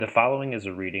The following is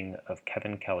a reading of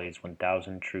Kevin Kelly's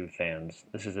 1000 True Fans.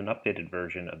 This is an updated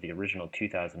version of the original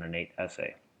 2008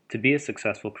 essay. To be a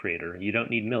successful creator, you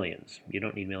don't need millions. You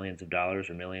don't need millions of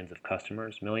dollars or millions of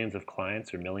customers, millions of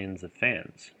clients, or millions of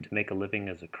fans. To make a living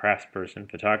as a craftsperson,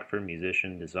 photographer,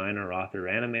 musician, designer, author,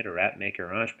 animator, app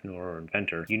maker, entrepreneur, or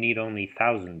inventor, you need only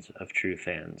thousands of true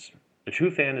fans. A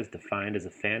true fan is defined as a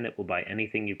fan that will buy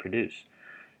anything you produce.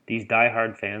 These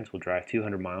die-hard fans will drive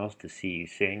 200 miles to see you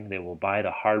sing. They will buy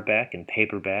the hardback and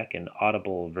paperback and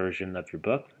audible version of your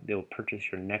book. They will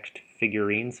purchase your next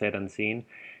figurine sight unseen.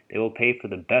 They will pay for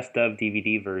the best of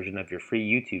DVD version of your free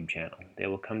YouTube channel. They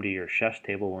will come to your chef's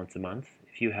table once a month.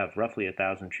 If you have roughly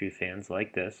 1,000 true fans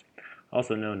like this,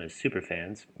 also known as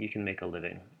superfans, you can make a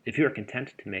living. If you are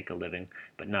content to make a living,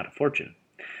 but not a fortune,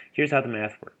 here's how the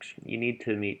math works. You need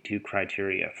to meet two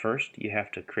criteria. First, you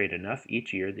have to create enough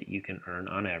each year that you can earn,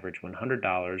 on average,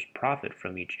 $100 profit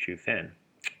from each true fan.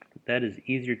 That is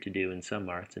easier to do in some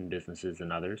arts and businesses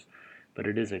than others, but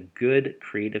it is a good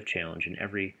creative challenge in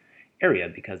every area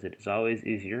because it is always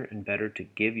easier and better to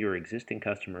give your existing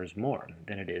customers more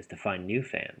than it is to find new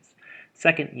fans.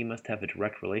 Second, you must have a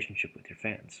direct relationship with your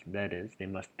fans. That is, they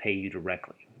must pay you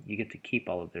directly. You get to keep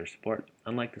all of their support,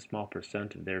 unlike the small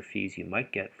percent of their fees you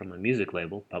might get from a music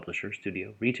label, publisher,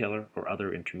 studio, retailer, or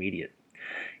other intermediate.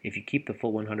 If you keep the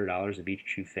full $100 of each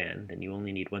true fan, then you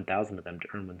only need 1,000 of them to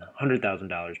earn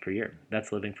 $100,000 per year.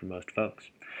 That's living for most folks.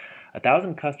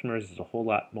 1,000 customers is a whole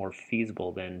lot more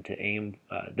feasible than to aim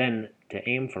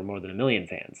for more than 1 million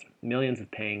fans. Millions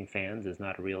of paying fans is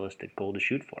not a realistic goal to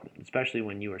shoot for, especially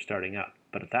when you are starting out.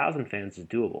 But 1,000 fans is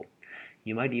doable.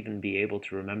 You might even be able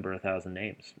to remember 1,000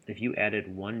 names. If you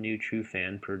added one new true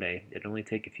fan per day, it'd only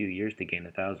take a few years to gain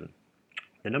 1,000.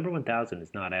 The number 1,000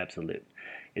 is not absolute.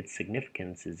 Its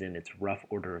significance is in its rough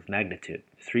order of magnitude,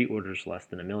 3 orders less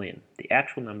than 1,000,000. The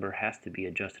actual number has to be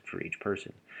adjusted for each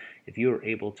person. If you are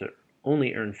able to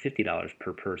only earn $50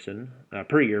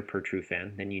 per year per true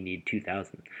fan, then you need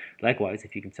 2,000. Likewise,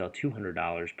 if you can sell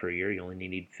 $200 per year, you only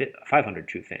need 500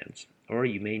 true fans. Or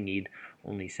you may need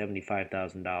only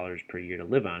 $75,000 per year to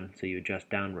live on, so you adjust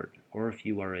downward. Or if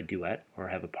you are a duet or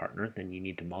have a partner, then you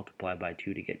need to multiply by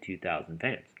 2 to get 2,000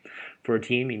 fans. For a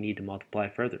team, you need to multiply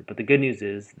further. But the good news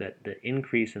is that the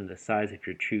increase in the size of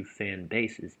your true fan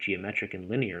base is geometric and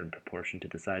linear in proportion to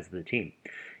the size of the team.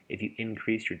 If you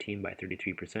increase your team by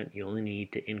 33%, you only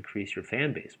need to increase your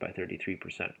fan base by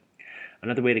 33%.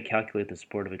 Another way to calculate the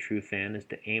support of a true fan is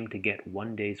to aim to get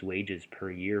 1 day's wages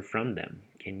per year from them.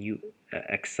 Can you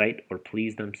excite or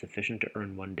please them sufficient to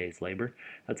earn 1 day's labor?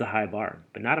 That's a high bar,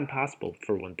 but not impossible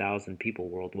for 1,000 people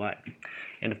worldwide.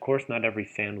 And of course, not every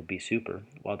fan will be super.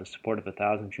 While the support of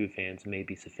 1,000 true fans may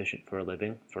be sufficient for a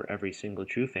living for every single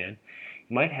true fan,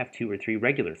 you might have 2 or 3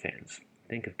 regular fans.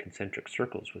 Think of concentric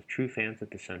circles with true fans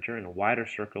at the center and a wider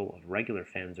circle of regular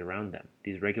fans around them.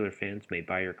 These regular fans may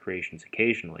buy your creations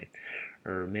occasionally,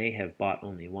 or may have bought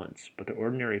only once, but their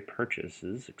ordinary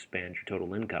purchases expand your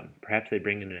total income. Perhaps they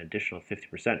bring in an additional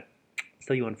 50%.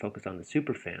 Still, you want to focus on the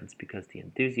super fans because the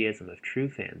enthusiasm of true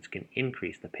fans can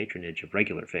increase the patronage of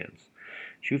regular fans.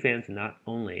 True fans not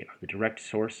only are the direct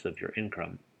source of your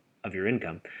income,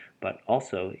 but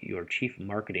also your chief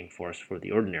marketing force for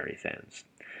the ordinary fans.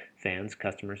 Fans,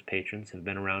 customers, patrons have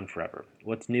been around forever.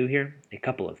 What's new here? A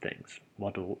couple of things.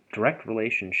 While the direct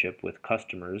relationship with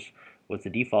customers was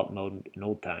the default mode in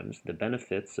old times, the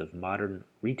benefits of modern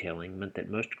retailing meant that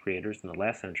most creators in the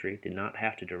last century did not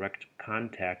have direct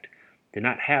contact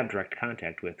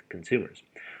with consumers.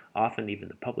 Often even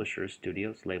the publishers,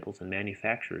 studios, labels, and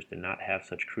manufacturers did not have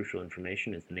such crucial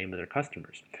information as the name of their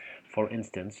customers. For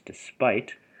instance,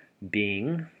 despite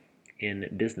being in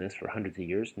business for hundreds of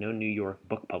years, no New York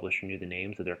book publisher knew the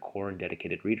names of their core and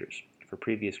dedicated readers. For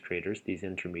previous creators, these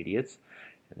intermediates,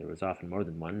 and there was often more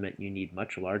than one, meant you need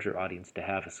much larger audience to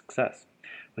have a success.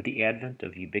 With the advent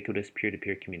of ubiquitous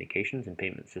peer-to-peer communications and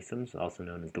payment systems, also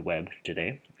known as the web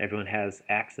today, everyone has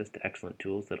access to excellent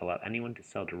tools that allow anyone to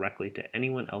sell directly to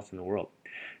anyone else in the world.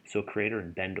 So a creator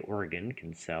in Bend, Oregon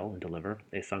can sell and deliver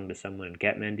a song to someone in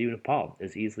Kathmandu, Nepal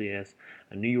as easily as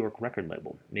a New York record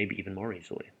label, maybe even more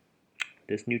easily.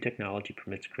 This new technology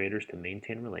permits creators to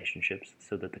maintain relationships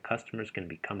so that the customers can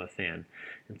become a fan,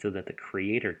 and so that the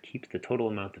creator keeps the total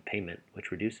amount of payment,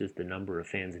 which reduces the number of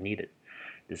fans needed.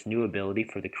 This new ability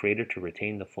for the creator to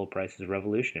retain the full price is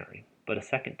revolutionary, but a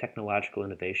second technological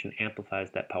innovation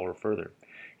amplifies that power further.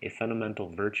 A fundamental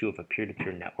virtue of a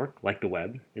peer-to-peer network, like the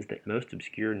web, is that the most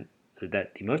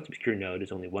obscure node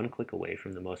is only one click away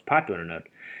from the most popular node.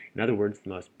 In other words, the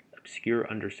most obscure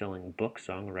underselling book,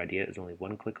 song, or idea is only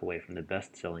one click away from the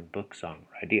best-selling book, song,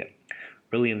 or idea.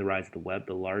 Early in the rise of the web,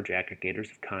 the large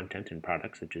aggregators of content and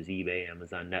products such as eBay,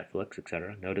 Amazon, Netflix,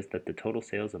 etc., noticed that the total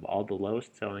sales of all the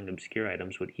lowest selling obscure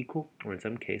items would equal, or in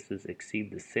some cases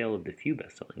exceed, the sale of the few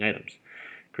best selling items.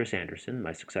 Chris Anderson,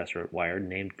 my successor at Wired,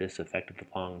 named this effect the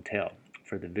long tail,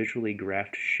 for the visually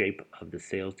graphed shape of the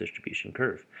sales distribution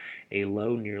curve, a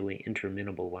low, nearly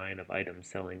interminable line of items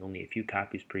selling only a few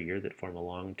copies per year that form a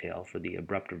long tail for the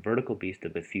abrupt vertical beast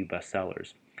of a few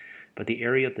bestsellers. But the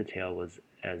area of the tail was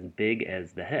as big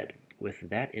as the head. With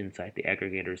that insight, the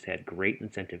aggregators had great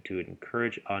incentive to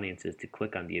encourage audiences to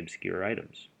click on the obscure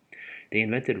items. They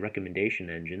invented recommendation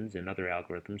engines and other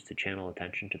algorithms to channel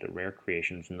attention to the rare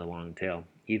creations in the long tail.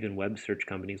 Even web search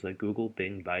companies like Google,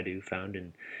 Bing, Baidu found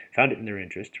it in their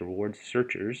interest to reward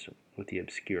searchers with the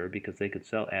obscure because they could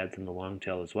sell ads in the long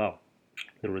tail as well.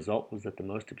 The result was that the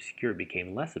most obscure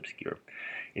became less obscure.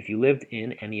 If you lived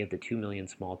in any of the 2 million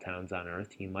small towns on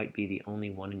Earth, you might be the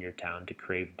only one in your town to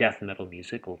crave death metal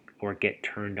music or get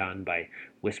turned on by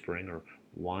whispering or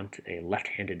want a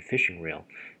left-handed fishing reel.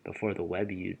 Before the web,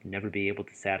 you'd never be able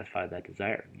to satisfy that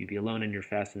desire. You'd be alone in your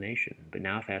fascination. But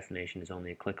now fascination is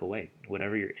only a click away.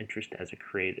 Whatever your interests as a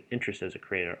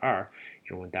creator are,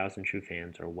 your 1,000 true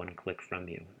fans are one click from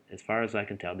you. As far as I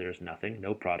can tell, there is nothing,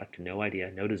 no product, no idea,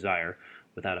 no desire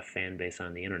without a fan base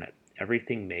on the internet.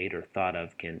 Everything made or thought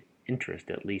of can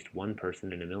interest at least one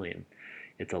person in a million.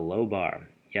 It's a low bar,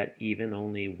 yet if even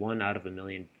only one out of a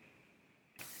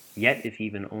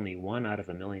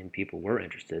million people were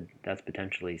interested, that's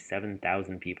potentially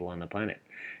 7,000 people on the planet.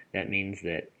 That means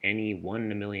that any 1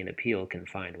 in a million appeal can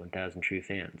find 1,000 true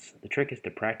fans. The trick is to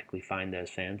practically find those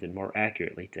fans and more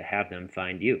accurately to have them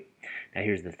find you. Now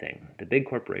here's the thing. The big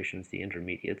corporations, the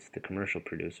intermediates, the commercial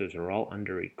producers are all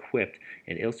under-equipped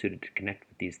and ill-suited to connect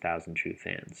with these 1,000 true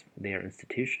fans. They are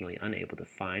institutionally unable to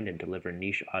find and deliver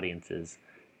niche audiences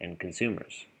and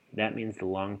consumers. That means the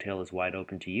long tail is wide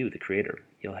open to you, the creator.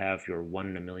 You'll have your 1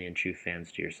 in a million true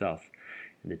fans to yourself.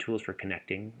 And the tools for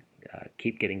connecting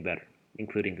keep getting better,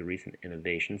 including the recent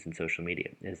innovations in social media.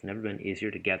 It has never been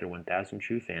easier to gather 1,000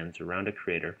 true fans around a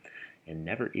creator and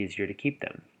never easier to keep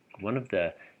them. One of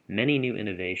the many new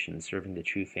innovations serving the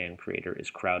true fan creator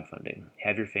is crowdfunding.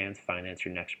 Have your fans finance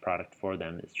your next product for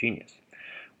them is genius.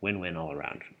 Win-win all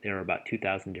around. There are about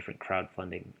 2,000 different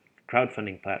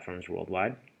crowdfunding platforms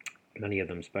worldwide, many of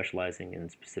them specializing in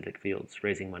specific fields,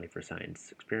 raising money for science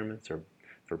experiments or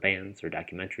for bands or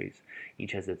documentaries.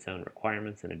 Each has its own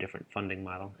requirements and a different funding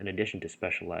model, in addition to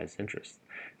specialized interests.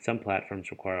 Some platforms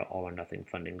require all or nothing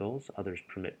funding goals, others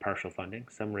permit partial funding,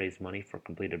 some raise money for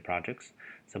completed projects,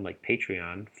 some like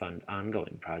Patreon fund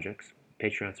ongoing projects.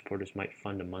 Patreon supporters might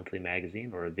fund a monthly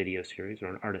magazine or a video series or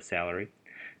an artist salary.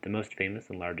 The most famous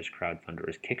and largest crowdfunder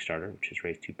is Kickstarter, which has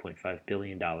raised $2.5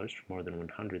 billion for more than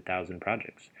 100,000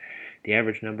 projects. The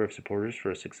average number of supporters for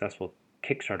a successful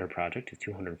Kickstarter project is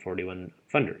 241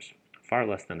 funders, far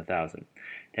less than 1,000.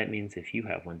 That means if you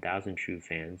have 1,000 true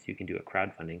fans, you can do a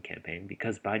crowdfunding campaign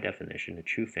because, by definition, a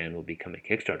true fan will become a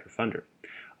Kickstarter funder,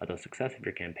 although success of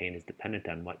your campaign is dependent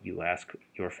on what you ask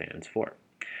your fans for.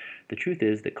 The truth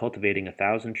is that cultivating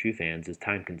 1,000 true fans is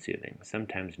time-consuming,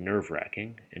 sometimes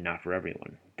nerve-wracking, and not for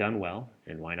everyone. Done well,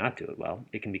 and why not do it well,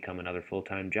 it can become another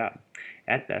full-time job.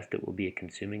 At best, it will be a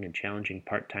consuming and challenging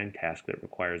part-time task that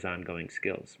requires ongoing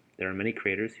skills. There are many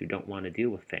creators who don't want to deal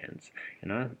with fans,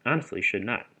 and honestly should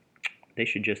not. They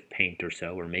should just paint or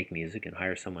sew or make music and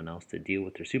hire someone else to deal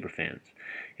with their superfans.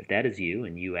 If that is you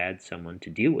and you add someone to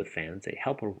deal with fans, a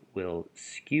helper will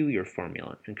skew your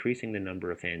formula, increasing the number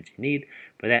of fans you need,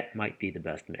 but that might be the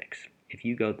best mix. If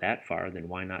you go that far, then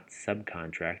why not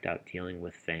subcontract out dealing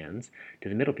with fans to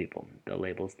the middle people, the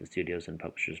labels, the studios, and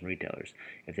publishers and retailers?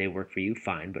 If they work for you,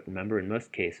 fine, but remember, in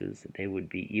most cases, they would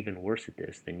be even worse at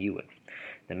this than you would.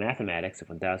 The mathematics of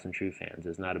 1,000 true fans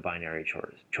is not a binary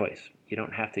choice. You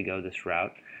don't have to go this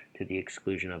route to the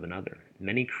exclusion of another.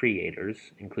 Many creators,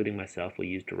 including myself, will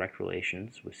use direct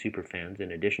relations with superfans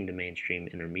in addition to mainstream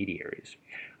intermediaries.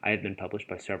 I have been published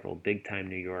by several big-time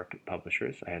New York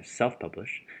publishers. I have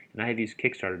self-published, and I have used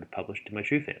Kickstarter to publish to my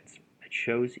true fans. I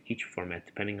chose each format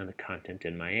depending on the content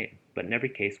and my aim, but in every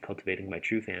case, cultivating my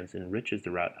true fans enriches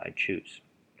the route I choose.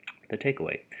 The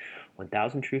takeaway: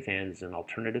 1,000 true fans is an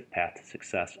alternative path to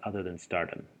success other than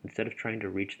stardom. Instead of trying to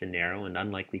reach the narrow and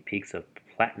unlikely peaks of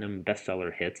platinum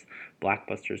bestseller hits,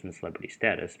 blockbusters, and celebrity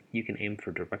status, you can aim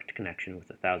for direct connection with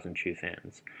 1,000 true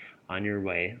fans. On your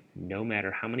way, no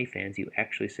matter how many fans you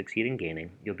actually succeed in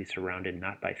gaining, you'll be surrounded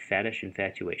not by faddish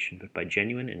infatuation, but by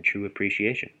genuine and true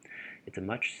appreciation. It's a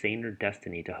much saner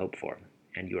destiny to hope for,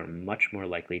 and you are much more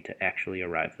likely to actually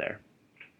arrive there.